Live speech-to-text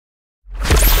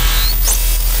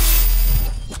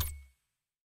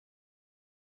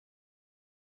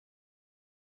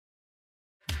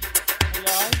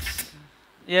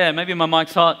Yeah, maybe my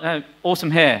mic's hot. Awesome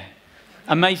hair.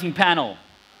 Amazing panel.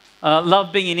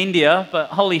 Love being in India, but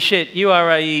holy shit, you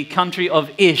are a country of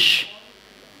ish,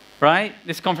 right?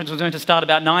 This conference was going to start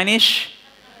about 9-ish.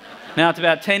 Now it's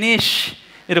about 10-ish.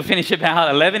 It'll finish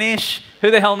about 11-ish.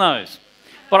 Who the hell knows?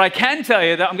 But I can tell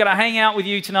you that I'm going to hang out with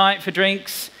you tonight for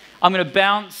drinks. I'm going to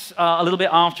bounce a little bit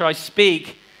after I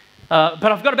speak. But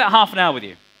I've got about half an hour with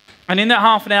you. And in that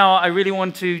half an hour, I really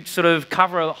want to sort of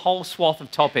cover a whole swath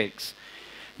of topics.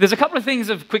 There's a couple of things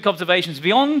of quick observations.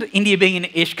 Beyond India being an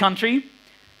ish country,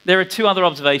 there are two other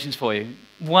observations for you.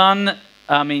 One,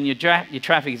 I mean, your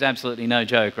traffic is absolutely no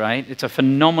joke, right? It's a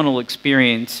phenomenal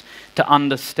experience to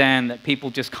understand that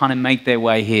people just kind of make their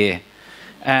way here.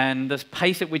 And the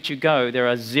pace at which you go, there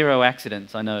are 0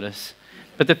 accidents, I notice.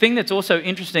 But the thing that's also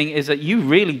interesting is that you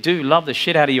really do love the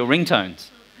shit out of your ringtones.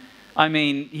 I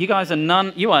mean, you guys are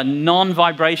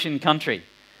non-vibration country.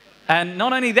 And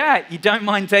not only that, you don't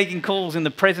mind taking calls in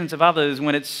the presence of others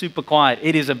when it's super quiet.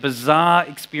 It is a bizarre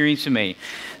experience for me.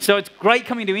 So it's great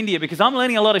coming to India because I'm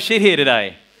learning a lot of shit here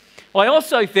today. Well, I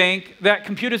also think that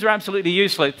computers are absolutely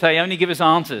useless. They only give us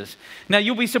answers. Now,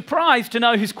 you'll be surprised to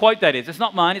know whose quote that is. It's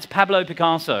not mine, it's Pablo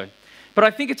Picasso. But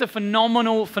I think it's a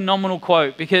phenomenal, phenomenal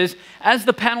quote because as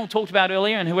the panel talked about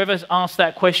earlier, and whoever's asked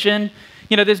that question,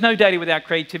 you know, there's no data without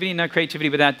creativity, no creativity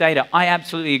without data. I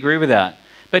absolutely agree with that.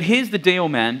 But here's the deal,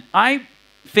 man. I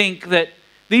think that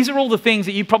these are all the things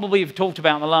that you probably have talked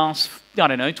about in the last, I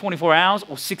don't know, 24 hours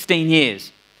or 16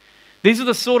 years. These are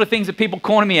the sort of things that people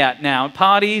corner me at now, at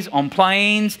parties, on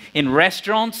planes, in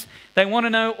restaurants. They want to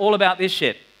know all about this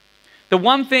shit. The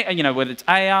one thing, you know, whether it's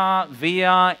AR,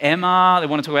 VR, MR, they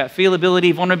want to talk about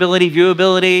feelability, vulnerability,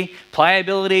 viewability,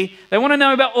 playability. They want to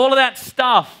know about all of that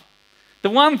stuff. The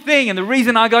one thing, and the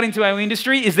reason I got into our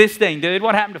industry is this thing, dude.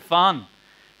 What happened to fun?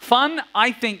 Fun,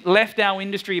 I think, left our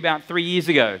industry about 3 years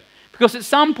ago. Because at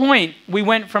some point, we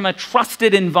went from a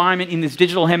trusted environment in this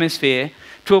digital hemisphere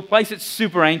to a place that's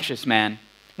super anxious, man.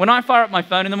 When I fire up my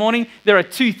phone in the morning, there are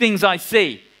 2 things I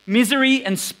see. Misery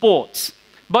and sports.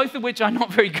 Both of which I'm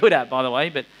not very good at, by the way.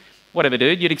 But whatever,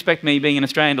 dude. You'd expect me being an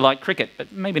Australian to like cricket,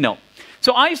 but maybe not.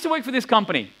 So I used to work for this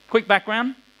company. Quick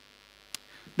background.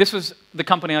 This was the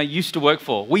company I used to work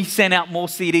for. We sent out more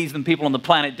CDs than people on the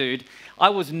planet, dude. I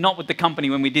was not with the company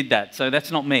when we did that, so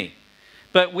that's not me.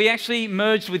 But we actually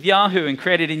merged with Yahoo and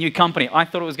created a new company. I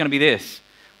thought it was going to be this.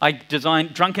 I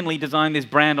drunkenly designed this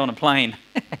brand on a plane.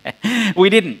 We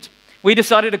didn't. We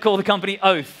decided to call the company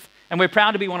Oath, and we're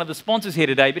proud to be one of the sponsors here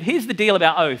today. But here's the deal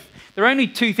about Oath. There are only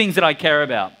 2 things that I care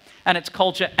about, and it's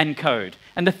culture and code.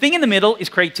 And the thing in the middle is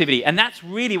creativity, and that's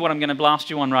really what I'm going to blast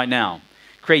you on right now,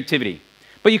 creativity.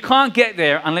 But you can't get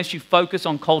there unless you focus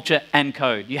on culture and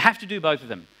code. You have to do both of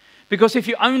them. Because if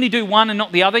you only do one and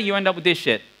not the other, you end up with this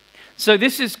shit. So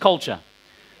this is culture.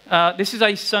 This is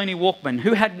a Sony Walkman.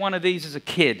 Who had one of these as a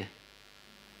kid?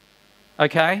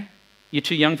 Okay? You're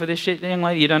too young for this shit, young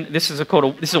lady? You don't, this is a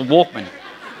Walkman.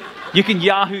 You can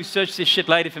Yahoo search this shit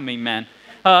later for me, man.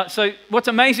 So what's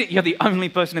amazing, you're the only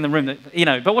person in the room that, you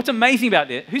know, but what's amazing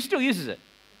about it, who still uses it?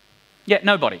 Yeah,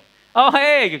 nobody. Oh,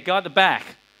 hey, good guy at the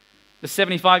back. The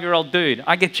 75-year-old dude.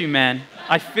 I get you, man.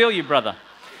 I feel you, brother.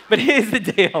 But here's the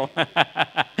deal.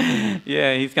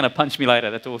 Yeah, he's going to punch me later.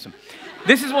 That's awesome.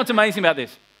 This is what's amazing about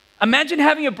this. Imagine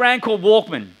having a brand called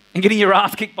Walkman and getting your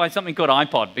ass kicked by something called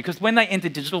iPod, because when they enter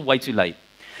digital, way too late.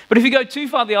 But if you go too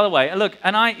far the other way, look,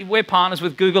 and we're partners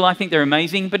with Google. I think they're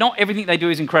amazing, but not everything they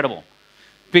do is incredible,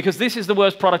 because this is the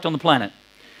worst product on the planet.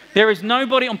 There is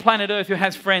nobody on planet Earth who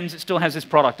has friends that still has this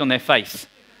product on their face.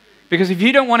 Because if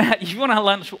you want to have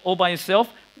lunch all by yourself,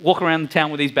 walk around the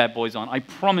town with these bad boys on. I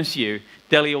promise you,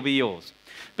 Delhi will be yours.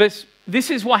 But this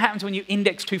is what happens when you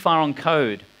index too far on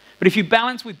code. But if you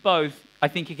balance with both, I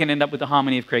think you can end up with the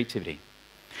harmony of creativity.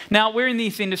 Now, we're in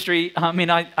this industry. I mean,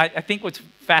 I think what's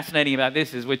fascinating about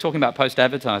this is we're talking about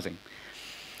post-advertising.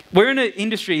 We're in an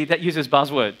industry that uses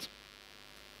buzzwords.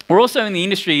 We're also in the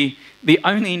industry, the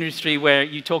only industry where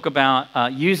you talk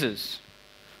about users.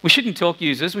 We shouldn't talk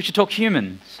users, we should talk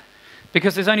humans.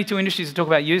 Because there's only 2 industries that talk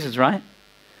about users, right?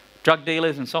 Drug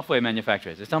dealers and software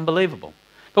manufacturers. It's unbelievable.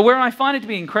 But where I find it to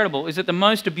be incredible is that the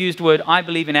most abused word I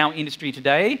believe in our industry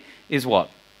today is what?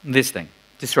 This thing,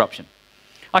 disruption.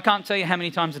 I can't tell you how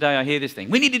many times a day I hear this thing.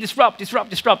 We need to disrupt, disrupt,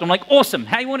 disrupt. I'm like, awesome,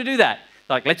 how do you want to do that?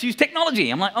 Like, let's use technology.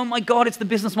 I'm like, oh my God, it's the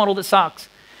business model that sucks.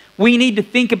 We need to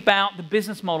think about the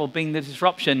business model being the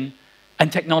disruption, and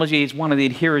technology is one of the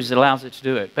adherers that allows it to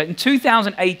do it. But in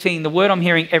 2018, the word I'm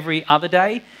hearing every other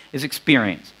day is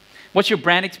experience. What's your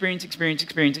brand experience, experience,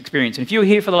 experience, experience? And if you were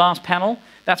here for the last panel,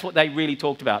 that's what they really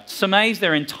talked about. Samaze,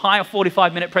 their entire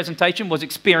 45-minute presentation was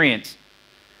experience.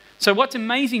 So what's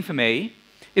amazing for me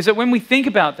is that when we think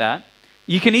about that,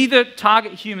 You can either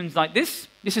target humans like this.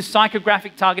 This is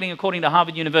psychographic targeting according to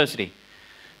Harvard University.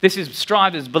 This is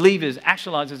strivers, believers,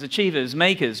 actualizers, achievers,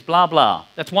 makers, blah, blah.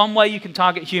 That's one way you can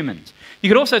target humans. You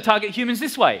could also target humans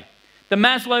this way. The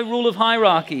Maslow rule of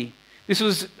hierarchy. This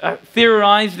was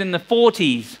theorized in the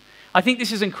 40s. I think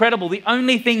this is incredible. The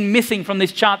only thing missing from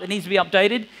this chart that needs to be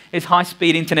updated is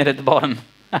high-speed internet at the bottom.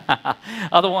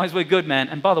 Otherwise, we're good, man.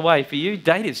 And by the way, for you,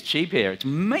 data is cheap here. It's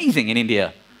amazing in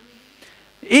India.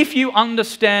 If you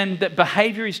understand that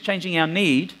behavior is changing our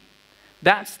need,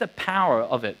 that's the power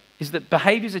of it, is that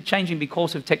behaviors are changing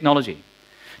because of technology.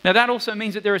 Now, that also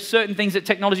means that there are certain things that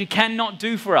technology cannot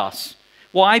do for us.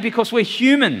 Why? Because we're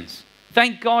humans.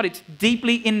 Thank God it's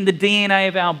deeply in the DNA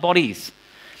of our bodies.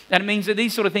 And it means that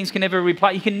these sort of things can never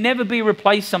replace. You can never be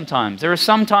replaced sometimes. There are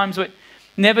some times where it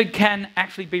never can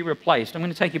actually be replaced. I'm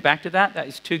going to take you back to that. That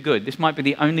is too good. This might be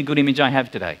the only good image I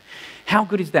have today. How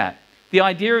good is that? The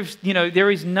idea of, there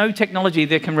is no technology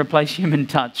that can replace human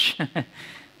touch.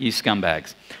 You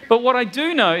scumbags. But what I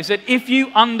do know is that if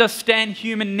you understand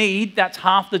human need, that's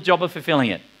half the job of fulfilling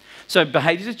it. So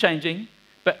behaviors are changing,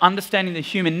 but understanding the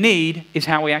human need is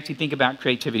how we actually think about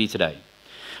creativity today.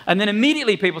 And then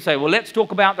immediately people say, well, let's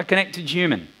talk about the connected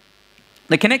human.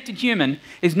 The connected human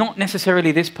is not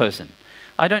necessarily this person.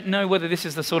 I don't know whether this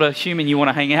is the sort of human you want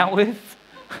to hang out with.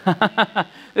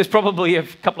 There's probably a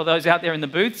couple of those out there in the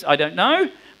booths. I don't know.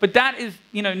 But that is,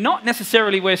 not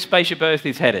necessarily where Spaceship Earth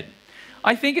is headed.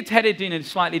 I think it's headed in a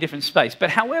slightly different space. But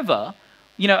however,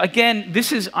 again,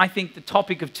 this is, I think, the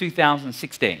topic of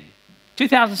 2016.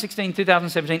 2016,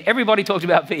 2017, everybody talked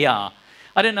about VR.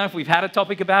 I don't know if we've had a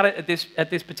topic about it at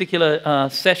this particular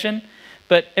session,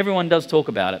 but everyone does talk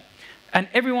about it. And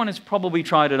everyone has probably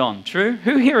tried it on, true?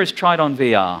 Who here has tried on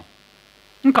VR?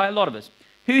 Okay, a lot of us.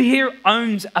 Who here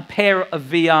owns a pair of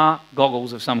VR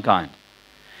goggles of some kind?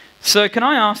 So can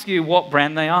I ask you what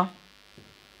brand they are?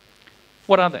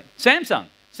 What are they? Samsung.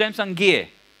 Samsung Gear.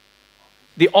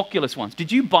 The Oculus ones.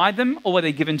 Did you buy them or were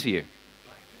they given to you?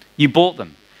 You bought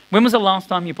them. When was the last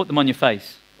time you put them on your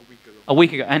face? A week ago. A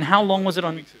week ago. And how long was it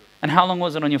on? And how long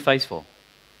was it on your face for?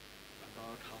 About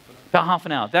half an hour. About half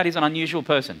an hour. That is an unusual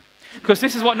person. Because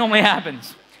this is what normally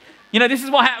happens. This is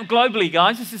what happens globally,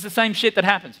 guys. This is the same shit that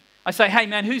happens. I say, hey,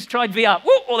 man, who's tried VR?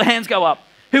 Woo, all the hands go up.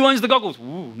 Who owns the goggles?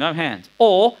 Woo, no hands.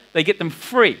 Or they get them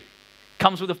free.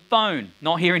 Comes with a phone.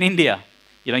 Not here in India.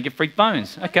 You don't get free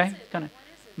phones. Okay.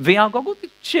 VR goggles?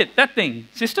 Shit, that thing.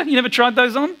 Sister, you never tried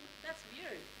those on? That's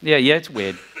weird. Yeah, it's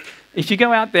weird. If you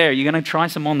go out there, you're going to try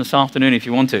some on this afternoon if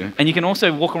you want to. And you can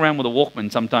also walk around with a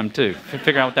Walkman sometime too.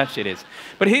 Figure out what that shit is.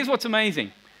 But here's what's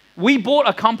amazing. We bought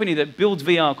a company that builds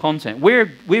VR content. We're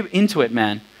into it,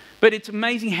 man. But it's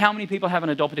amazing how many people haven't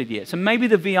adopted it yet. So maybe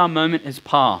the VR moment has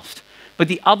passed. But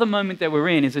the other moment that we're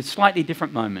in is a slightly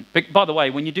different moment. But by the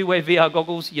way, when you do wear VR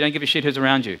goggles, you don't give a shit who's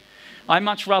around you. I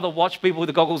much rather watch people with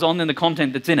the goggles on than the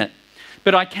content that's in it.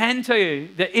 But I can tell you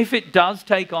that if it does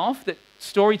take off, that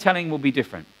storytelling will be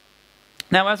different.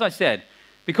 Now, as I said,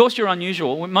 because you're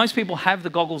unusual, most people have the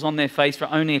goggles on their face for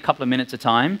only a couple of minutes at a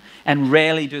time, and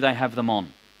rarely do they have them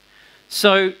on.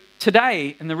 So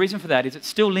today, and the reason for that is it's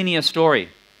still linear story.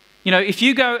 If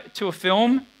you go to a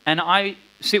film and I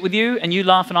sit with you and you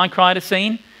laugh and I cry at a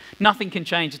scene, nothing can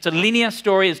change. It's a linear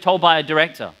story as told by a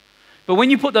director. But when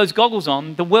you put those goggles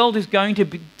on, the world is going to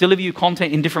deliver you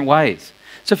content in different ways.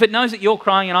 So if it knows that you're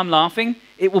crying and I'm laughing,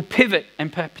 it will pivot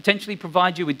and potentially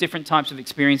provide you with different types of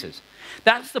experiences.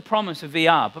 That's the promise of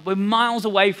VR, but we're miles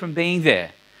away from being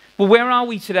there. Well, where are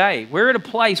we today? We're at a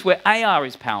place where AR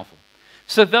is powerful.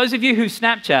 So those of you who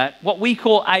Snapchat, what we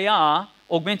call AR,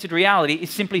 augmented reality, is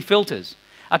simply filters.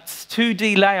 A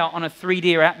 2D layer on a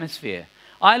 3D atmosphere.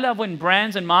 I love when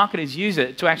brands and marketers use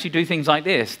it to actually do things like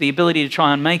this, the ability to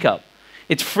try on makeup.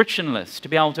 It's frictionless to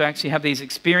be able to actually have these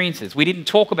experiences. We didn't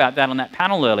talk about that on that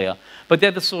panel earlier, but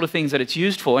they're the sort of things that it's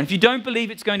used for. And if you don't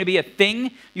believe it's going to be a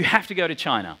thing, you have to go to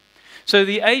China. So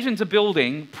the Asians are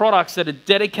building products that are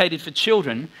dedicated for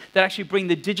children that actually bring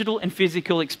the digital and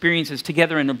physical experiences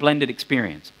together in a blended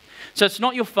experience. So it's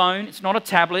not your phone, it's not a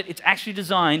tablet, it's actually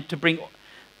designed to bring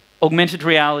augmented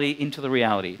reality into the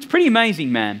reality. It's pretty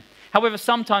amazing, man. However,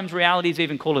 sometimes reality is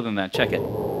even cooler than that. Check it.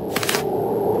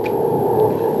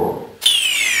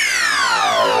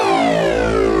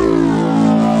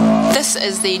 This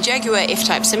is the Jaguar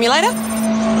F-Type simulator.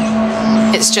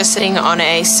 It's just sitting on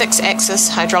a 6-axis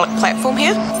hydraulic platform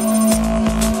here.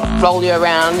 Roll you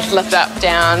around, lift up,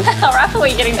 down. How rough are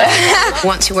we getting back?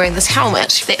 Once you're wearing this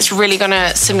helmet, that's really going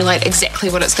to simulate exactly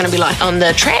what it's going to be like on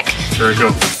the track. Very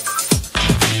cool.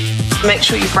 Make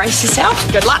sure you brace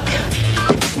yourself. Good luck.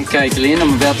 Okay, Glenn,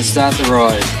 I'm about to start the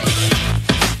ride.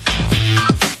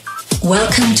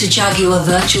 Welcome to Jaguar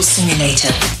Virtual Simulator.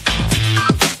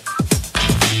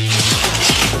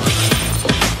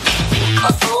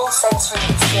 A full sensory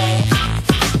experience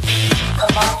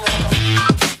combined with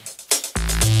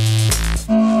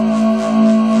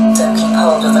so keep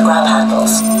hold of the grab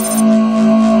handles.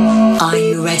 Are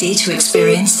you ready to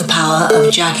experience the power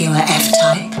of Jaguar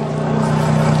F-Type?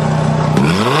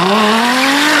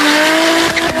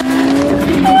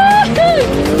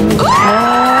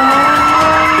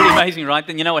 Pretty amazing, right?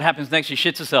 Then you know what happens next, she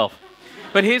shits herself.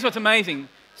 But here's what's amazing.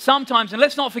 Sometimes, and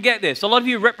let's not forget this, a lot of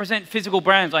you represent physical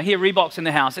brands. I hear Reebok's in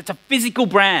the house. It's a physical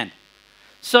brand.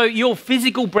 So your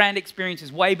physical brand experience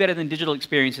is way better than digital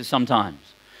experiences sometimes.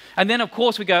 And then, of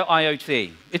course, we go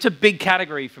IoT. It's a big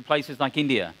category for places like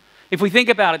India. If we think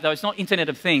about it, though, it's not Internet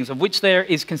of Things, of which there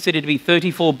is considered to be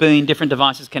 34 billion different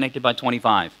devices connected by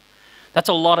 25. That's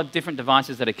a lot of different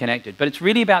devices that are connected. But it's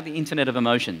really about the Internet of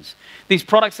Emotions. These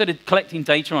products that are collecting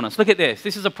data on us. Look at this.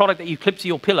 This is a product that you clip to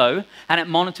your pillow, and it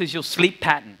monitors your sleep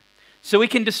pattern. So we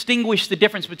can distinguish the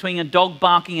difference between a dog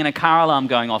barking and a car alarm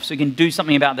going off, so we can do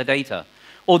something about the data.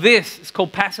 Or this, it's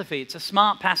called Pacify. It's a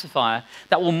smart pacifier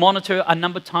that will monitor a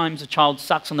number of times a child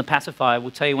sucks on the pacifier,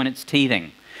 will tell you when it's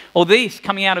teething. Or this is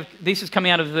coming out of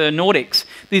the Nordics.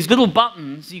 These little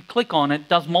buttons, you click on, it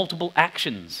does multiple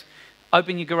actions.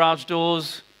 Open your garage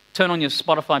doors, turn on your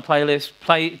Spotify playlist,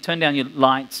 turn down your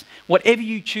lights. Whatever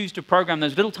you choose to program,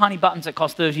 those little tiny buttons that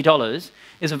cost $30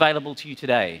 is available to you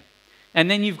today. And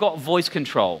then you've got voice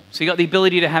control. So you've got the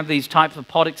ability to have these types of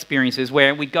pod experiences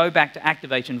where we go back to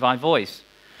activation via voice.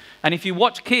 And if you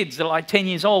watch kids that are like 10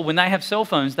 years old, when they have cell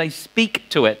phones, they speak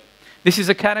to it. This is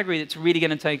a category that's really going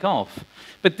to take off.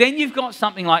 But then you've got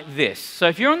something like this. So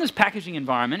if you're in this packaging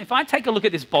environment, if I take a look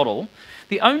at this bottle,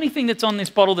 the only thing that's on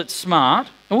this bottle that's smart,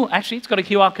 oh, actually, it's got a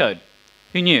QR code.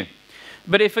 Who knew?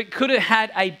 But if it could have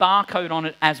had a barcode on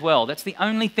it as well, that's the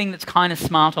only thing that's kind of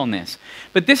smart on this.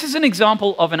 But this is an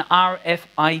example of an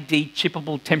RFID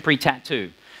chippable temporary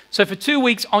tattoo. So for 2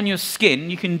 weeks on your skin,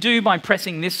 you can do by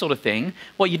pressing this sort of thing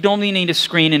what you normally need a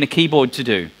screen and a keyboard to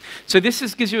do. So this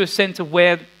gives you a sense of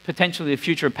where potentially the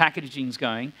future of packaging is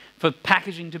going, for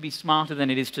packaging to be smarter than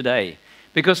it is today.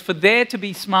 Because for there to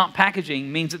be smart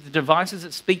packaging means that the devices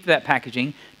that speak to that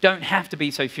packaging don't have to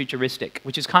be so futuristic,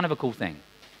 which is kind of a cool thing.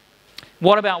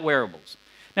 What about wearables?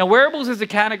 Now, wearables is a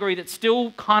category that's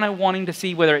still kind of wanting to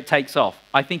see whether it takes off.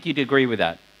 I think you'd agree with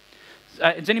that.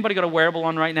 Has anybody got a wearable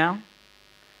on right now?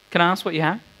 Can I ask what you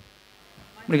have?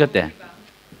 What do you got there?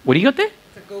 What do you got there?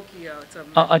 It's a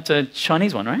Gokyo. It's a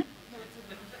Chinese one, right?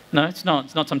 No, it's not.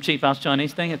 It's not some cheap-ass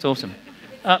Chinese thing. It's awesome.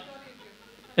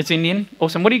 It's Indian.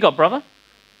 Awesome. What do you got, brother?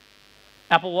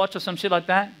 Apple Watch or some shit like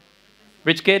that?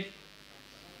 Rich kid?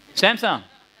 Samsung.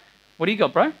 What do you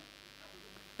got, bro?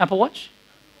 Apple Watch?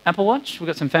 Apple Watch? We've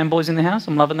got some fanboys in the house.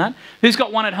 I'm loving that. Who's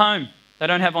got one at home they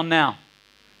don't have on now?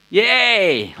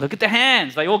 Yay! Look at the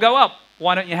hands. They all go up.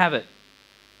 Why don't you have it?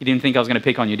 You didn't think I was going to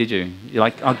pick on you, did you? You're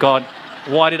like, oh, God,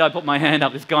 why did I put my hand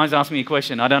up? This guy's asking me a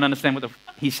question. I don't understand what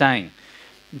he's saying.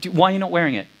 Why are you not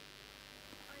wearing it?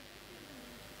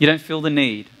 You don't feel the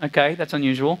need. Okay, that's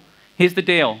unusual. Here's the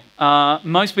deal.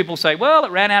 Most people say, well,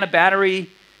 it ran out of battery.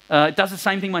 It does the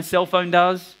same thing my cell phone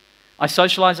does. I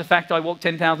socialize the fact I walk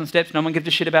 10,000 steps. No one gives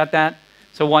a shit about that.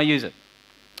 So why use it?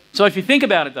 So if you think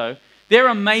about it, though, they're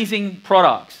amazing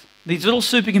products. These little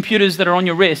supercomputers that are on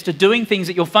your wrist are doing things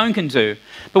that your phone can do.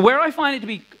 But where I find it to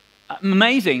be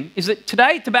amazing is that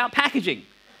today it's about packaging.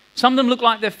 Some of them look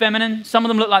like they're feminine. Some of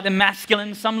them look like they're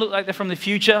masculine. Some look like they're from the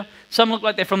future. Some look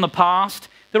like they're from the past.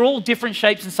 They're all different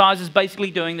shapes and sizes,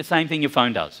 basically doing the same thing your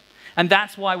phone does. And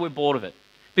that's why we're bored of it.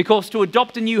 Because to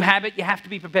adopt a new habit, you have to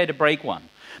be prepared to break one.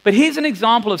 But here's an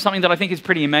example of something that I think is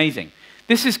pretty amazing.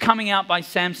 This is coming out by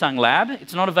Samsung Lab.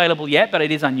 It's not available yet, but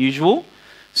it is unusual.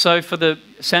 So for the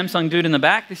Samsung dude in the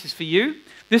back, this is for you.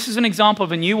 This is an example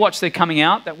of a new watch that's coming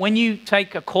out that when you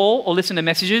take a call or listen to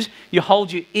messages, you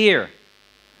hold your ear.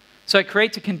 So it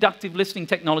creates a conductive listening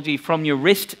technology from your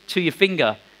wrist to your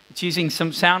finger. It's using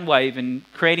some sound wave and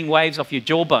creating waves off your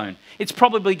jawbone. It's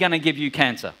probably going to give you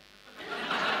cancer.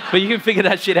 But you can figure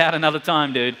that shit out another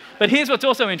time, dude. But here's what's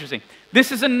also interesting.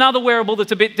 This is another wearable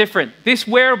that's a bit different. This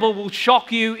wearable will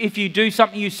shock you if you do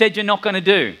something you said you're not going to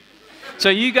do. So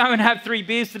you go and have 3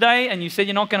 beers today and you said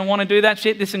you're not going to want to do that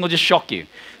shit, this thing will just shock you.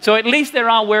 So at least there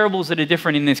are wearables that are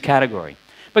different in this category.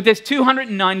 But there's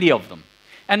 290 of them.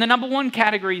 And the number one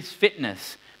category is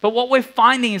fitness. But what we're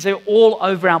finding is they're all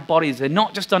over our bodies. They're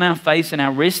not just on our face and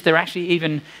our wrists, they're actually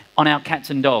even on our cats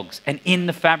and dogs and in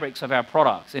the fabrics of our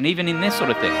products and even in this sort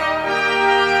of thing.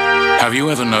 Have you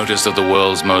ever noticed that the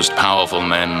world's most powerful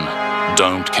men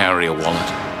don't carry a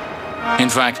wallet? In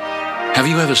fact, have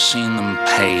you ever seen them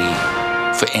pay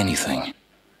for anything.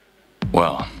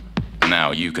 Well,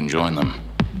 now you can join them.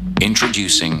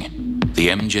 Introducing the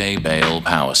MJ Bale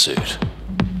Power Suit.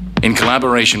 In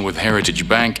collaboration with Heritage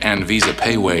Bank and Visa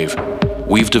PayWave,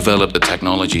 we've developed the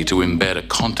technology to embed a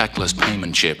contactless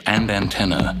payment chip and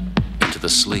antenna into the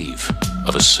sleeve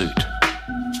of a suit.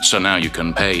 So now you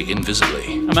can pay invisibly.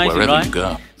 Amazing, wherever right? you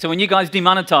go. So when you guys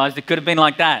demonetized, it could have been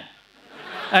like that.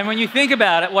 And when you think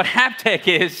about it, what haptech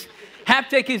is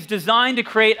designed to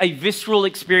create a visceral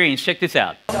experience. Check this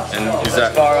out. And is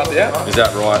that far up there? Is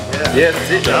that right? Yeah,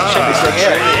 that's it. Check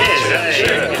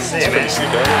this thing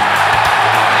out.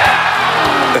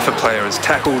 If a player is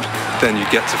tackled, then you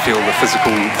get to feel the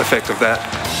physical effect of that.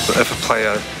 But if a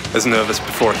player is nervous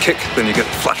before a kick, then you get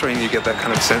fluttering, you get that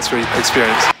kind of sensory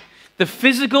experience. The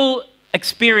physical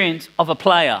experience of a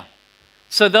player.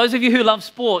 So those of you who love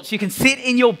sports, you can sit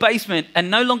in your basement and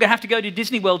no longer have to go to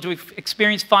Disney World to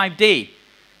experience 5D.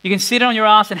 You can sit on your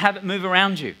ass and have it move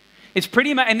around you. It's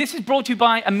pretty amazing. And this is brought to you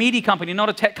by a media company, not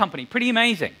a tech company. Pretty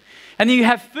amazing. And then you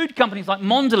have food companies like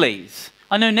Mondelez.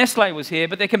 I know Nestle was here,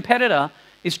 but their competitor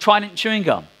is Trident Chewing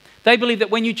Gum. They believe that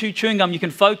when you chew chewing gum, you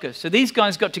can focus. So these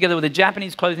guys got together with a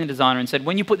Japanese clothing designer and said,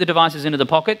 when you put the devices into the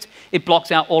pockets, it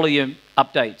blocks out all of your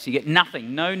updates. You get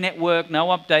nothing, no network, no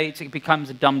updates. It becomes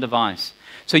a dumb device.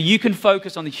 So you can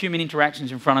focus on the human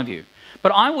interactions in front of you.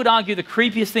 But I would argue the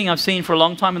creepiest thing I've seen for a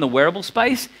long time in the wearable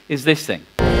space is this thing.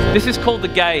 This is called the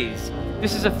Gaze.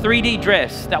 This is a 3D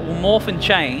dress that will morph and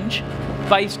change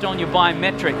based on your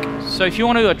biometric. So if you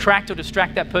want to attract or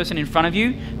distract that person in front of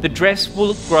you, the dress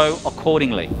will grow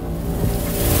accordingly.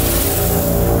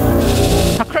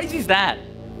 How crazy is that?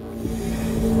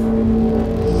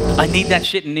 I need that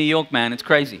shit in New York, man. It's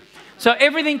crazy. So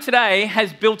everything today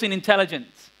has built-in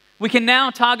intelligence. We can now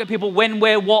target people when,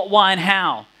 where, what, why, and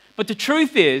how. But the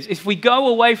truth is, if we go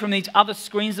away from these other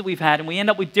screens that we've had and we end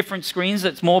up with different screens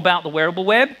that's more about the wearable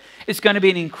web, it's going to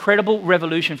be an incredible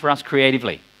revolution for us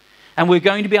creatively. And we're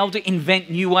going to be able to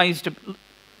invent new ways to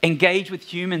engage with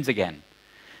humans again.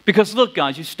 Because look,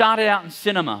 guys, you started out in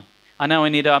cinema. I know I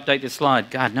need to update this slide.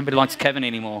 God, nobody likes Kevin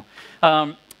anymore.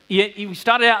 You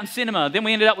started out in cinema, then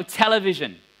we ended up with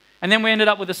television. And then we ended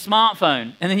up with a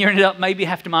smartphone. And then you ended up maybe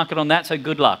have to market on that, so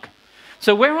good luck.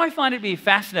 So where I find it to be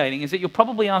fascinating is that you're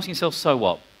probably asking yourself, so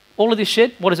what? All of this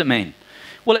shit, what does it mean?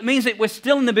 Well, it means that we're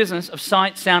still in the business of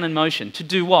sight, sound, and motion. To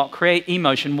do what? Create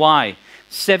emotion. Why?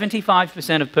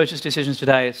 75% of purchase decisions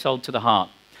today are sold to the heart.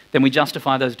 Then we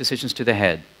justify those decisions to the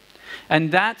head.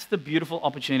 And that's the beautiful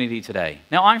opportunity today.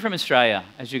 Now, I'm from Australia,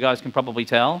 as you guys can probably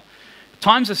tell.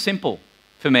 Times are simple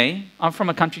for me. I'm from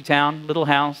a country town, little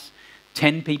house,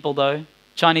 10 people though.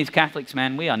 Chinese Catholics,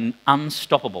 man, we are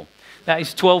unstoppable. That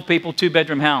is 12 people,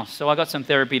 2-bedroom house. So I got some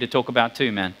therapy to talk about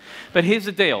too, man. But here's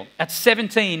the deal. At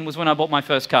 17 was when I bought my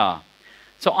first car.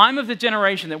 So I'm of the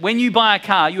generation that when you buy a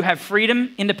car, you have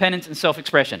freedom, independence, and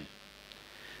self-expression.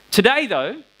 Today,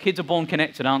 though, kids are born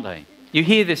connected, aren't they? You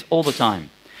hear this all the time.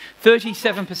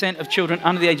 37% of children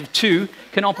under the age of 2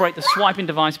 can operate the swiping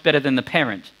device better than the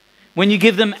parent. When you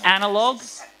give them analog,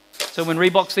 so when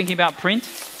Reebok's thinking about print,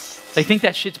 they think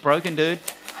that shit's broken, dude.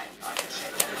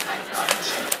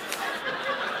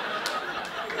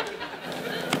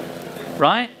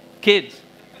 Right? Kids.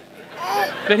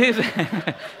 But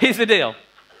here's the deal.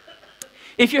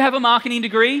 If you have a marketing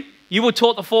degree, you were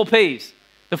taught the 4 Ps.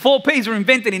 The 4 Ps were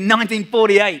invented in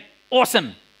 1948.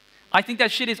 Awesome. I think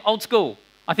that shit is old school.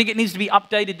 I think it needs to be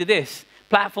updated to this.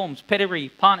 Platforms, pedigree,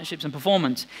 partnerships, and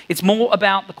performance. It's more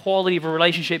about the quality of a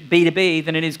relationship B2B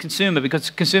than it is consumer,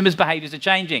 because consumers' behaviors are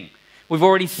changing. We've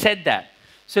already said that.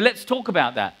 So let's talk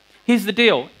about that. Here's the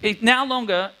deal. No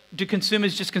longer do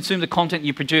consumers just consume the content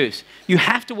you produce. You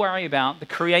have to worry about the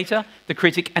creator, the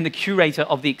critic, and the curator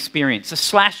of the experience, the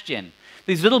slash gen.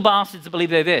 These little bastards that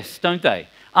believe they're this, don't they?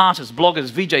 Artists,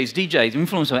 bloggers, VJs, DJs,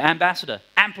 influencer, ambassador,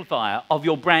 amplifier of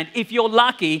your brand. If you're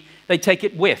lucky, they take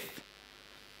it with.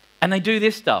 And they do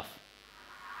this stuff.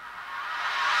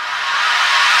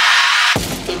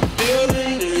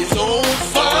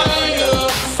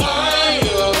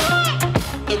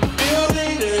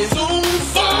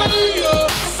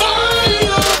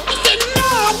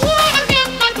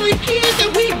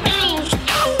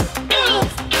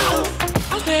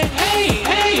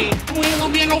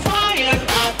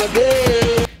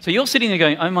 So you're sitting there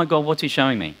going, oh my God, what's he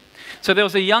showing me? So there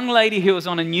was a young lady who was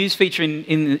on a news feature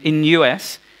in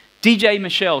US, DJ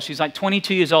Michelle, she's like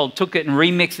 22 years old, took it and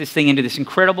remixed this thing into this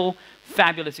incredible,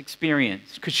 fabulous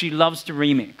experience because she loves to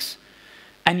remix.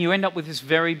 And you end up with this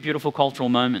very beautiful cultural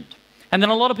moment. And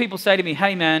then a lot of people say to me,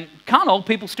 hey man, can't old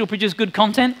people still produce good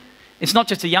content? It's not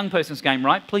just a young person's game,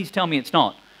 right? Please tell me it's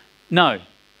not. No,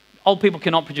 old people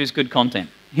cannot produce good content.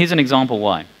 Here's an example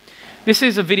why. This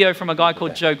is a video from a guy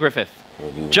called Joe Griffith.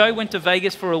 Joe went to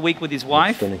Vegas for a week with his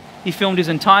wife. He filmed his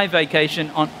entire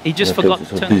vacation on, he just forgot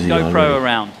to turn the GoPro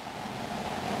around.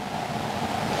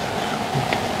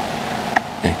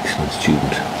 Excellent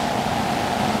student.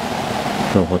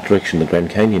 Now, what direction the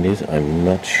Grand Canyon is, I'm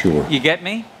not sure. You get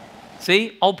me?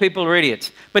 See, old people are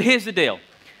idiots. But here's the deal.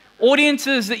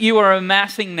 Audiences that you are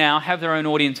amassing now have their own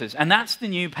audiences. And that's the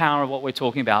new power of what we're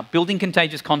talking about. Building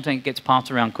contagious content gets passed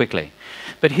around quickly.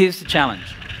 But here's the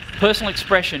challenge. Personal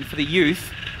expression for the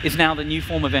youth is now the new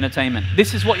form of entertainment.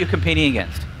 This is what you're competing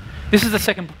against. This is the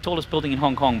second tallest building in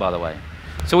Hong Kong, by the way.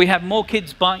 So we have more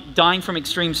kids dying from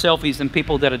extreme selfies than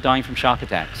people that are dying from shark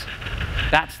attacks.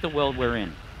 That's the world we're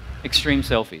in. Extreme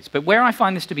selfies. But where I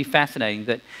find this to be fascinating,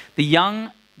 that the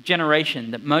young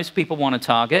generation that most people want to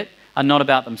target are not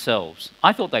about themselves.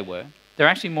 I thought they were. They're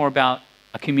actually more about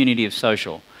a community of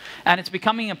social. And it's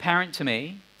becoming apparent to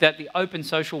me that the open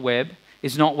social web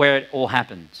is not where it all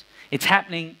happens. It's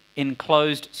happening in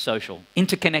closed social,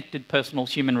 interconnected personal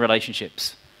human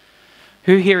relationships.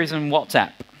 Who here is on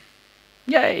WhatsApp?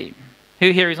 Yay.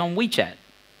 Who here is on WeChat?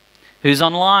 Who's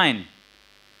online?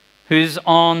 Who's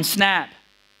on Snap?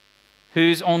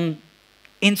 Who's on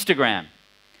Instagram?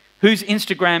 Whose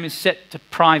Instagram is set to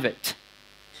private?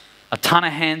 A ton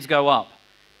of hands go up.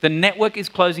 The network is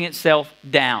closing itself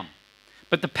down.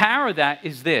 But the power of that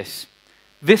is this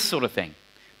sort of thing.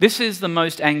 This is the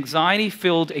most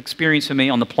anxiety-filled experience for me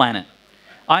on the planet.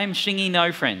 I am Shingy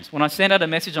no friends. When I send out a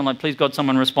message, I'm like, please God,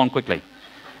 someone respond quickly.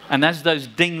 And that's those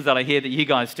dings that I hear that you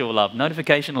guys still love,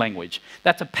 notification language.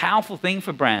 That's a powerful thing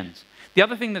for brands. The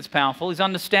other thing that's powerful is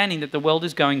understanding that the world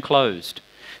is going closed.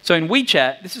 So in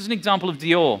WeChat, this is an example of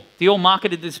Dior. Dior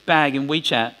marketed this bag in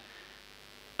WeChat,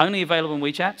 only available in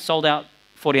WeChat, sold out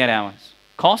 48 hours.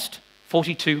 Cost,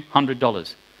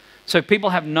 $4,200. So people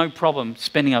have no problem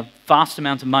spending a vast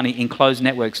amount of money in closed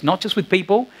networks, not just with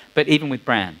people, but even with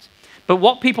brands. But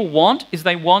what people want is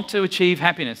they want to achieve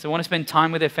happiness. They want to spend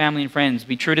time with their family and friends,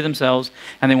 be true to themselves,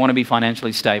 and they want to be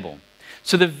financially stable.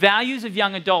 So the values of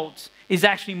young adults is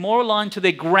actually more aligned to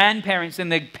their grandparents than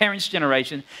their parents'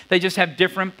 generation. They just have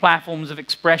different platforms of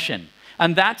expression.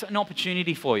 And that's an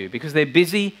opportunity for you because they're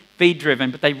busy,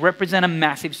 feed-driven, but they represent a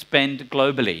massive spend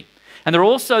globally. And they're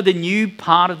also the new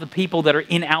part of the people that are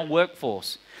in our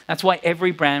workforce. That's why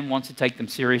every brand wants to take them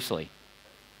seriously.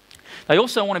 They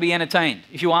also want to be entertained.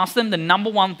 If you ask them, the number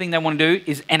one thing they want to do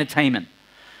is entertainment.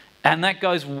 And that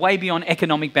goes way beyond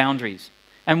economic boundaries.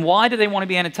 And why do they want to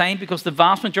be entertained? Because the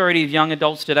vast majority of young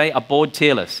adults today are bored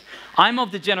tearless. I'm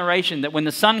of the generation that when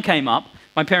the sun came up,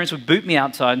 my parents would boot me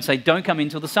outside and say, don't come in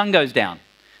until the sun goes down.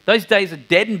 Those days are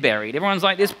dead and buried. Everyone's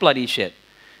like, this bloody shit.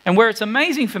 And where it's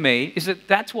amazing for me is that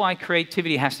that's why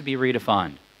creativity has to be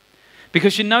redefined.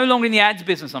 Because you're no longer in the ads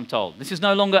business, I'm told. This is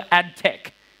no longer ad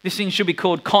tech. This thing should be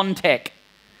called con-tech.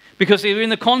 Because you're in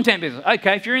the content business.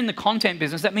 Okay, if you're in the content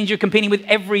business, that means you're competing with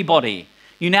everybody.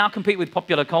 You now compete with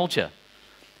popular culture.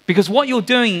 Because what you're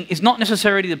doing is not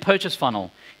necessarily the purchase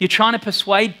funnel. You're trying to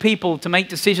persuade people to make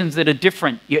decisions that are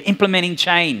different. You're implementing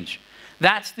change.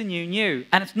 That's the new.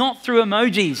 And it's not through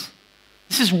emojis.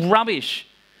 This is rubbish.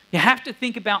 You have to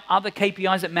think about other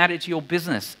KPIs that matter to your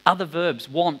business. Other verbs: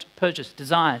 want, purchase,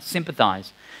 desire,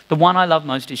 sympathize. The one I love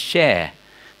most is share.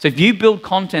 So if you build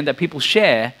content that people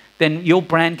share, then your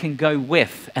brand can go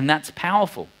with, and that's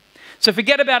powerful. So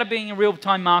forget about it being in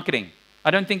real-time marketing.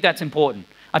 I don't think that's important.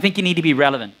 I think you need to be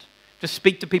relevant. Just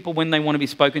speak to people when they want to be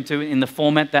spoken to in the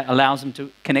format that allows them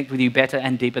to connect with you better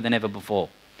and deeper than ever before.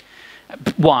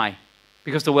 Why?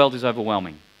 Because the world is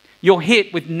overwhelming. You're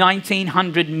hit with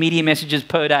 1,900 media messages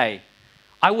per day.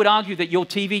 I would argue that your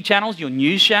TV channels, your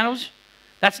news channels,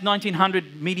 that's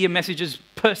 1,900 media messages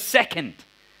per second.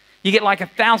 You get like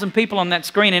 1,000 people on that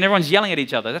screen and everyone's yelling at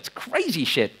each other. That's crazy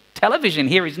shit. Television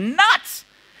here is nuts.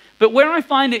 But where I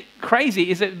find it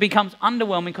crazy is that it becomes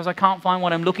underwhelming because I can't find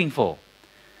what I'm looking for.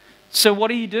 So what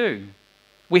do?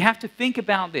 We have to think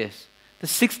about this. The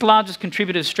 6th largest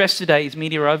contributor to stress today is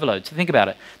media overload. So think about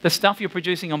it. The stuff you're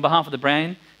producing on behalf of the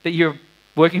brand that you're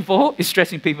working for is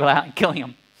stressing people out and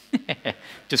killing them.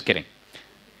 Just kidding.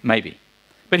 Maybe.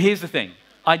 But here's the thing.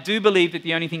 I do believe that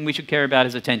the only thing we should care about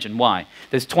is attention. Why?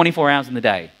 There's 24 hours in the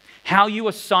day. How you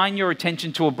assign your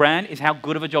attention to a brand is how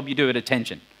good of a job you do at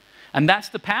attention. And that's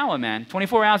the power, man.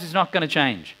 24 hours is not going to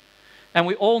change. And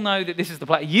we all know that this is the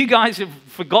play. You guys have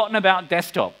forgotten about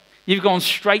desktop. You've gone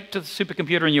straight to the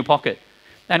supercomputer in your pocket.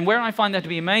 And where I find that to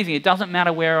be amazing, it doesn't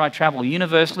matter where I travel.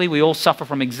 Universally, we all suffer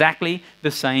from exactly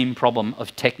the same problem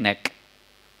of tech neck.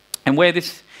 And where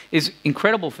this is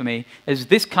incredible for me is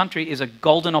this country is a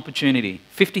golden opportunity.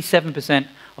 57%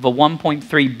 of a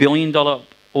 $1.3 billion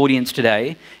audience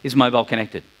today is mobile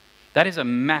connected. That is a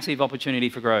massive opportunity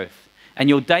for growth. And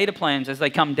your data plans, as they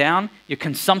come down, your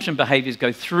consumption behaviors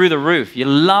go through the roof. You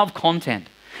love content.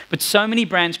 But so many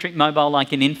brands treat mobile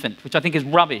like an infant, which I think is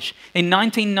rubbish. In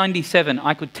 1997,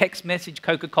 I could text message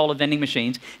Coca-Cola vending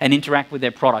machines and interact with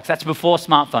their products. That's before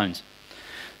smartphones.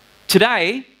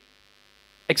 Today,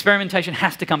 experimentation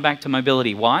has to come back to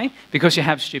mobility. Why? Because you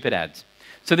have stupid ads.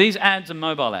 So these ads are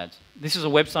mobile ads. This is a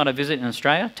website I visit in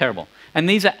Australia. Terrible. And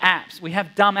these are apps. We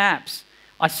have dumb apps.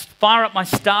 I fire up my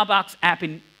Starbucks app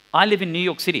I live in New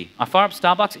York City. I fire up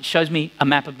Starbucks, it shows me a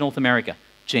map of North America.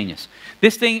 Genius.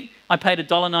 This thing I paid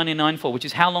 $1.99 for, which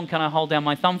is how long can I hold down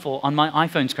my thumb for on my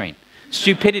iPhone screen?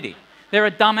 Stupidity. There are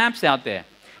dumb apps out there.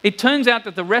 It turns out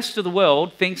that the rest of the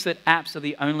world thinks that apps are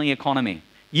the only economy.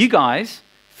 You guys,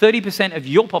 30% of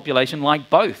your population like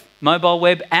both mobile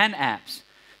web and apps.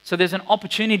 So there's an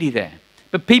opportunity there.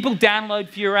 But people download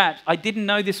fewer apps. I didn't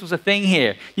know this was a thing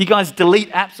here. You guys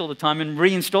delete apps all the time and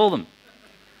reinstall them.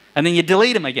 And then you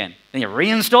delete them again. Then you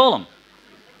reinstall them.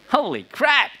 Holy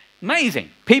crap. Amazing.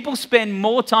 People spend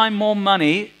more time, more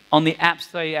money on the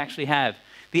apps they actually have.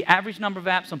 The average number of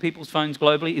apps on people's phones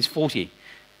globally is 40.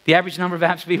 The average number of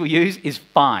apps people use is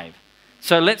 5.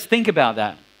 So let's think about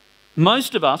that.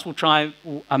 Most of us will try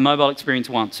a mobile experience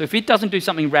once. So if it doesn't do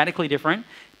something radically different,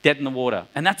 dead in the water.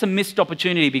 And that's a missed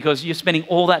opportunity because you're spending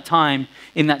all that time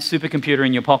in that supercomputer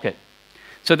in your pocket.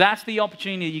 So that's the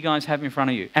opportunity you guys have in front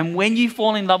of you. And when you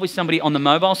fall in love with somebody on the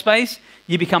mobile space,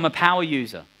 you become a power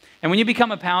user. And when you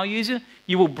become a power user,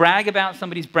 you will brag about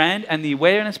somebody's brand, and the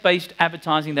awareness-based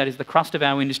advertising that is the crust of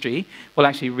our industry will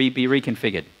actually be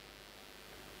reconfigured.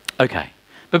 Okay,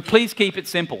 but please keep it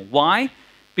simple. Why?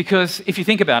 Because if you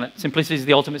think about it, simplicity is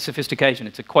the ultimate sophistication.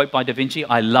 It's a quote by Da Vinci.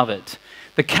 I love it.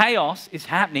 The chaos is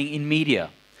happening in media.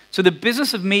 So the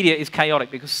business of media is chaotic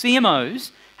because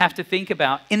CMOs have to think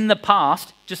about, in the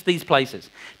past, just these places.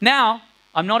 Now,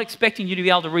 I'm not expecting you to be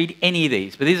able to read any of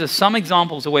these, but these are some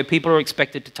examples of where people are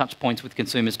expected to touch points with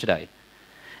consumers today.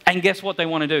 And guess what they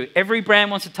want to do? Every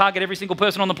brand wants to target every single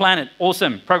person on the planet.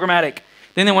 Awesome, programmatic.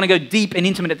 Then they want to go deep and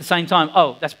intimate at the same time.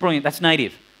 Oh, that's brilliant, that's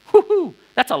native. Woohoo,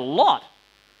 that's a lot.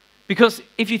 Because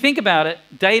if you think about it,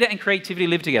 data and creativity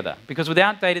live together. Because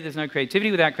without data, there's no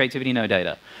creativity. Without creativity, no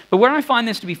data. But where I find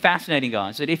this to be fascinating,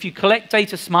 guys, that if you collect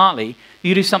data smartly,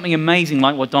 you do something amazing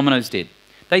like what Domino's did.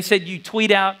 They said you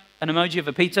tweet out an emoji of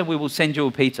a pizza, we will send you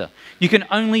a pizza. You can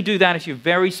only do that if you're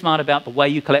very smart about the way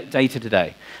you collect data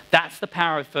today. That's the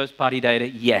power of first-party data,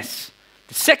 yes.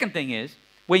 The second thing is,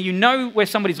 when you know where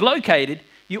somebody's located,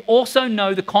 you also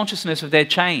know the consciousness of their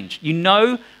change. You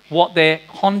know what their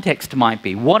context might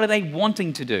be. What are they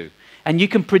wanting to do? And you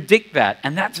can predict that,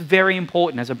 and that's very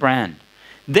important as a brand.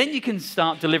 Then you can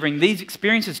start delivering these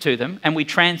experiences to them, and we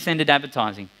transcended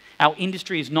advertising. Our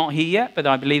industry is not here yet, but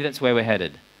I believe that's where we're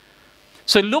headed.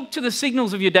 So look to the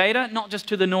signals of your data, not just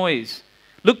to the noise.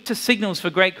 Look to signals for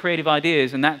great creative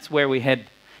ideas, and that's where we head.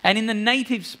 And in the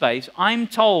native space, I'm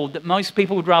told that most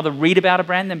people would rather read about a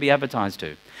brand than be advertised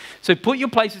to. So put your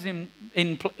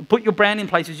put your brand in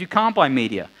places you can't buy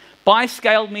media. Buy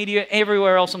scaled media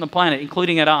everywhere else on the planet,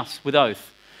 including at us with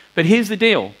Oath. But here's the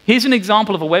deal. Here's an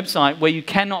example of a website where you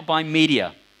cannot buy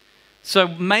media. So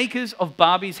makers of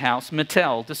Barbie's house,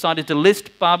 Mattel, decided to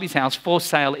list Barbie's house for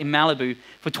sale in Malibu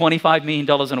for $25 million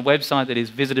on a website that is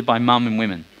visited by mum and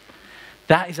women.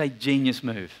 That is a genius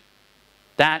move.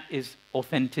 That is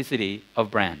authenticity of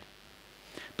brand.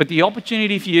 But the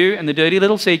opportunity for you, and the dirty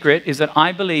little secret, is that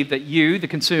I believe that you, the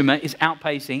consumer, is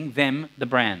outpacing them, the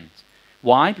brands.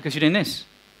 Why? Because you're doing this.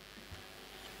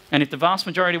 And if the vast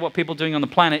majority of what people are doing on the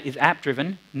planet is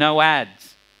app-driven, no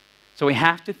ads. So we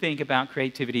have to think about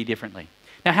creativity differently.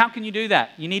 Now, how can you do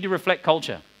that? You need to reflect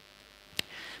culture.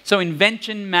 So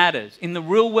invention matters. In the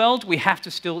real world, we have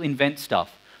to still invent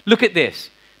stuff. Look at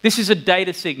this. This is a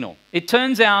data signal. It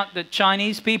turns out that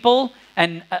Chinese people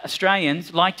and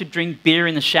Australians like to drink beer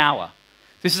in the shower.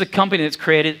 This is a company that's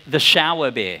created the shower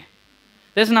beer.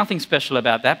 There's nothing special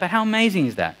about that, but how amazing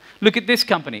is that? Look at this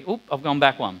company. Oop, I've gone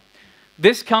back one.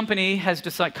 This company has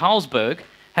decided, Carlsberg,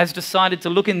 has decided to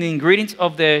look in the ingredients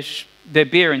of their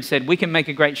beer and said, we can make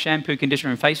a great shampoo,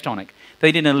 conditioner, and face tonic.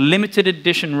 They did a limited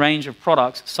edition range of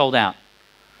products sold out.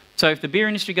 So if the beer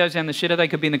industry goes down the shitter, they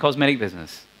could be in the cosmetic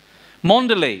business.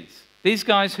 Mondelez, these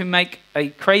guys who make a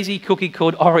crazy cookie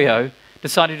called Oreo,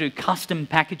 decided to do custom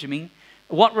packaging.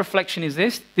 What reflection is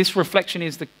this? This reflection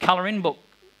is the colour-in book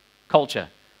culture.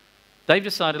 They've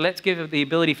decided, let's give the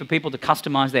ability for people to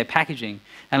customize their packaging,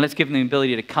 and let's give them the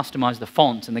ability to customize the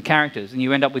fonts and the characters, and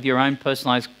you end up with your own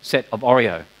personalized set of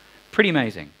Oreo. Pretty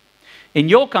amazing. In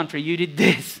your country, you did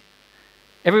this.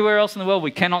 Everywhere else in the world,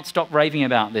 we cannot stop raving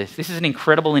about this. This is an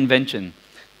incredible invention.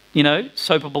 You know,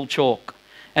 soapable chalk.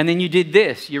 And then you did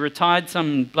this. You retired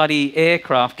some bloody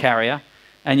aircraft carrier,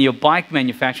 and your bike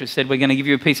manufacturer said, we're going to give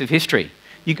you a piece of history.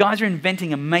 You guys are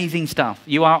inventing amazing stuff.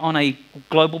 You are on a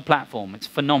global platform. It's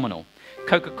phenomenal.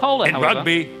 Coca-Cola, however...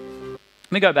 rugby.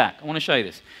 Let me go back. I want to show you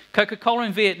this. Coca-Cola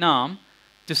in Vietnam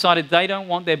decided they don't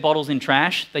want their bottles in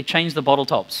trash. They changed the bottle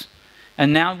tops.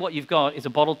 And now what you've got is a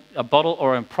bottle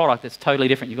or a product that's totally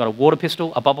different. You've got a water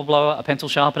pistol, a bubble blower, a pencil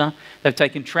sharpener. They've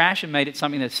taken trash and made it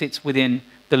something that sits within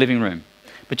the living room.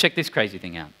 But check this crazy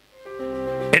thing out.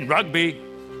 In rugby,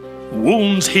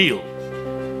 wounds heal,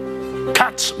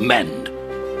 cuts mend,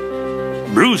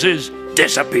 bruises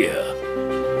disappear.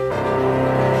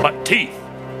 But teeth,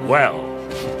 well,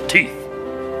 teeth,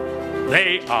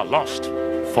 they are lost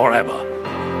forever.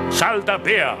 Salda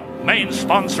Beer, main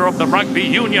sponsor of the Rugby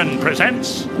Union,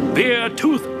 presents Beer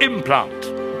Tooth Implant,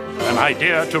 an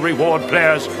idea to reward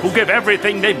players who give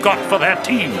everything they've got for their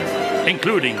team,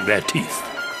 including their teeth.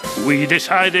 We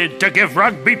decided to give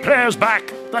rugby players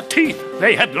back the teeth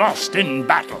they had lost in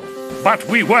battle. But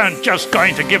we weren't just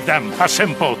going to give them a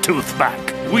simple tooth back.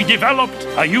 We developed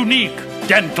a unique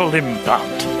dental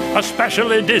implant, a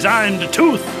specially designed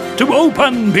tooth to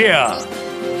open beer.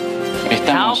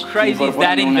 How crazy is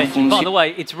that invention? By the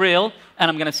way, it's real, and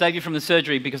I'm going to save you from the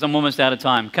surgery because I'm almost out of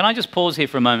time. Can I just pause here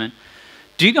for a moment?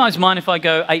 Do you guys mind if I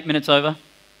go 8 minutes over?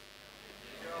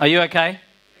 Are you okay?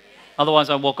 Otherwise,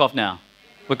 I'll walk off now.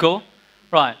 We're cool?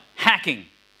 Right, hacking.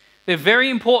 The very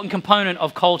important component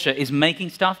of culture is making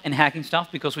stuff and hacking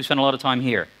stuff because we spend a lot of time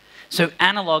here. So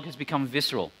analog has become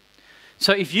visceral.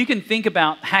 So if you can think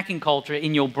about hacking culture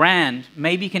in your brand,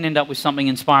 maybe you can end up with something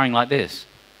inspiring like this.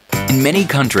 In many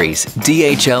countries,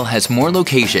 DHL has more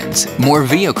locations, more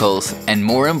vehicles, and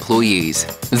more employees.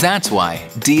 That's why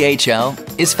DHL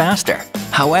is faster.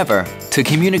 However, to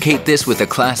communicate this with a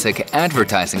classic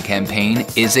advertising campaign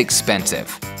is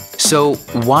expensive. So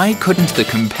why couldn't the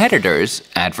competitors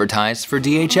advertise for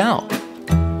DHL?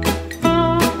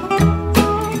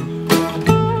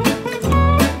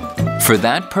 For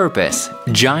that purpose,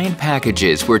 giant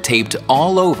packages were taped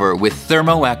all over with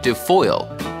thermoactive foil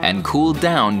and cooled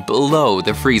down below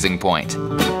the freezing point.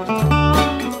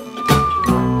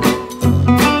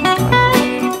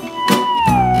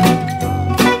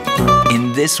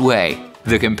 In this way,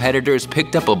 the competitors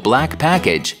picked up a black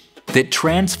package that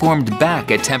transformed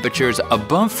back at temperatures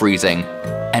above freezing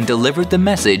and delivered the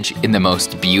message in the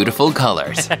most beautiful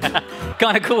colors.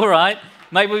 Kind of cool, right?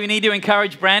 Maybe we need to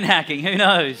encourage brand hacking, who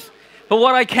knows? But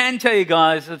what I can tell you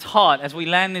guys that's hot as we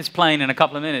land this plane in a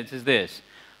couple of minutes is this.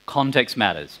 Context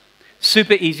matters.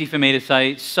 Super easy for me to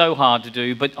say, so hard to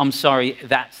do, but I'm sorry,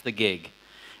 that's the gig.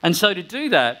 And so to do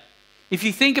that, if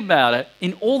you think about it,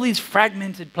 in all these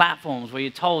fragmented platforms where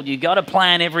you're told you got to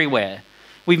plan everywhere,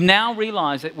 we've now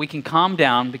realized that we can calm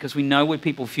down because we know where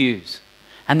people fuse.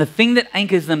 And the thing that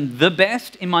anchors them the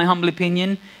best, in my humble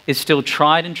opinion, is still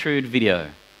tried and true video.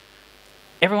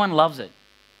 Everyone loves it.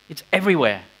 It's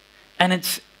everywhere. And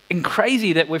it's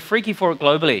crazy that we're freaky for it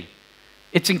globally.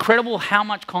 It's incredible how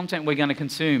much content we're going to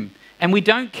consume. And we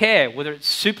don't care whether it's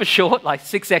super short, like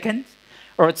 6 seconds,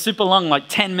 or it's super long, like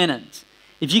 10 minutes.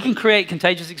 If you can create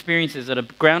contagious experiences that are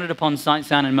grounded upon sight,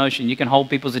 sound, and motion, you can hold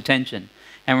people's attention.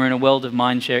 And we're in a world of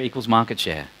mind share equals market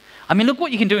share. I mean, look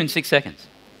what you can do in 6 seconds.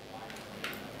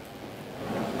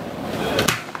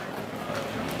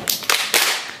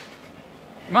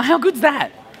 Well, how good's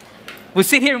that? We'll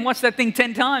sit here and watch that thing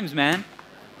 10 times, man.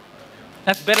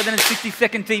 That's better than a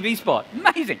 60-second TV spot.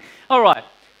 Amazing. All right.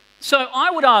 So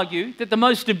I would argue that the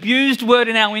most abused word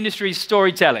in our industry is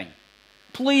storytelling.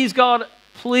 Please, God,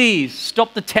 please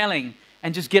stop the telling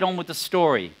and just get on with the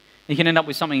story. You can end up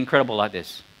with something incredible like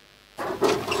this.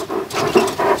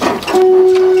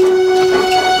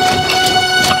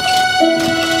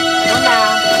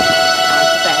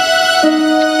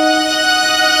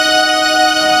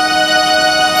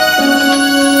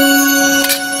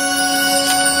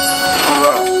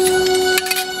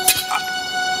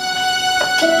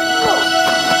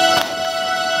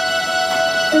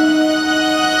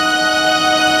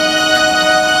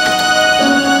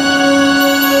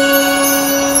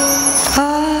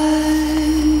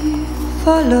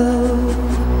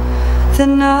 The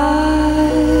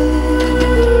night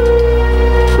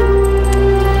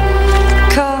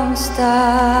can't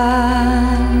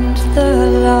stand the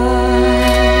light.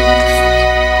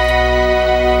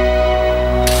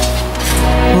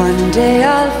 One day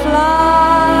I'll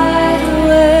fly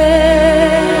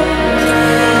away,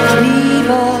 leave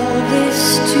all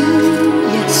this to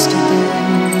yesterday.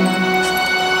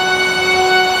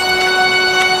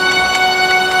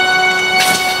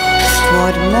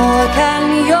 What more can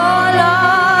your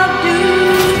love do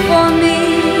for me?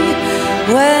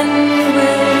 When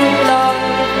will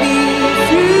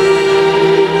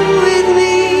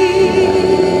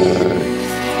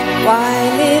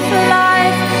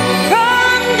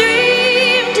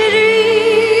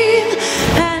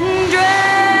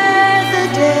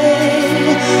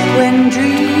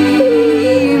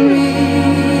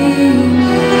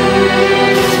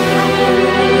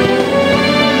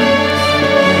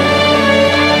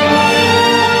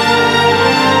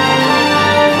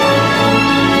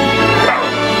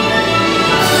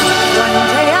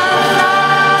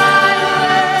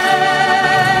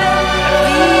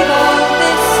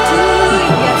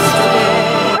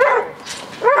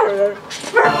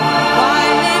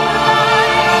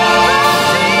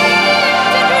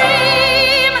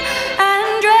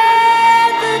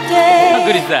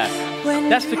that?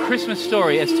 That's the Christmas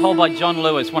story as told by John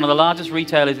Lewis, one of the largest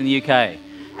retailers in the UK.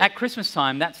 At Christmas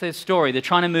time, that's their story. They're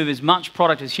trying to move as much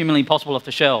product as humanly possible off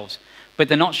the shelves, but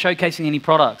they're not showcasing any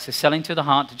products. They're selling to the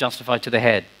heart to justify to the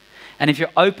head. And if you're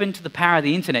open to the power of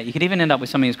the internet, you could even end up with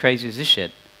something as crazy as this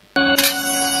shit.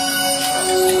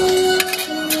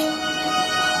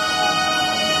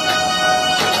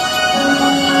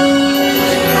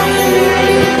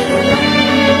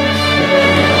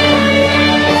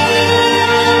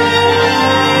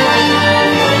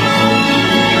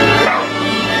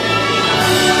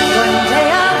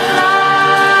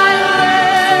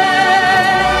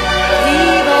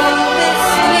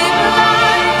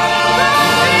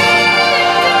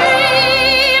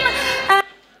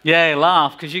 Yeah,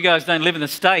 laugh, because you guys don't live in the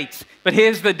States. But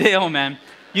here's the deal, man.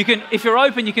 You can, if you're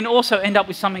open, you can also end up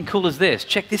with something cool as this.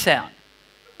 Check this out.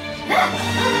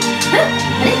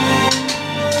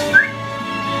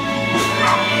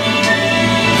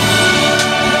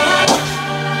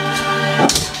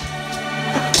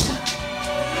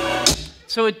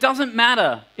 So it doesn't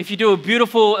matter if you do a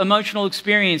beautiful emotional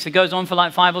experience that goes on for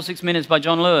like 5 or 6 minutes by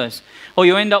John Lewis, or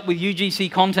you end up with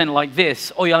UGC content like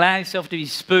this, or you allow yourself to be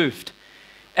spoofed.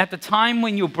 At the time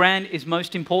when your brand is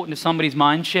most important to somebody's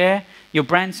mind share, your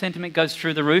brand sentiment goes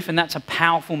through the roof, and that's a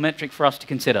powerful metric for us to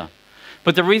consider.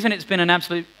 But the reason it's been an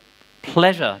absolute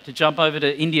pleasure to jump over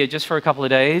to India just for a couple of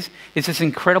days is this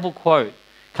incredible quote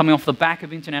coming off the back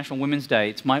of International Women's Day.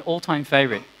 It's my all-time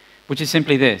favorite, which is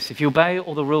simply this: if you obey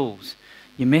all the rules,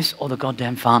 you miss all the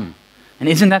goddamn fun. And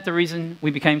isn't that the reason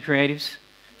we became creatives?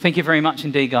 Thank you very much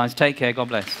indeed, guys. Take care. God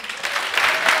bless.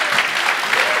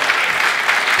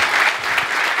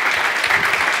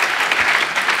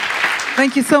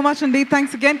 Thank you so much indeed.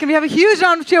 Thanks again. Can we have a huge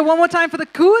round of cheer one more time for the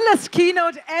coolest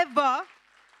keynote ever?